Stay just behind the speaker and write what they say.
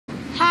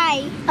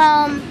Hi,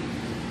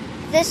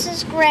 this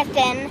is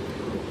Griffin.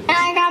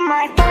 I got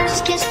my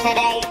first kiss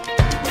today.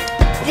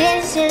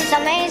 This is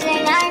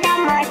amazing, I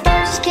got my first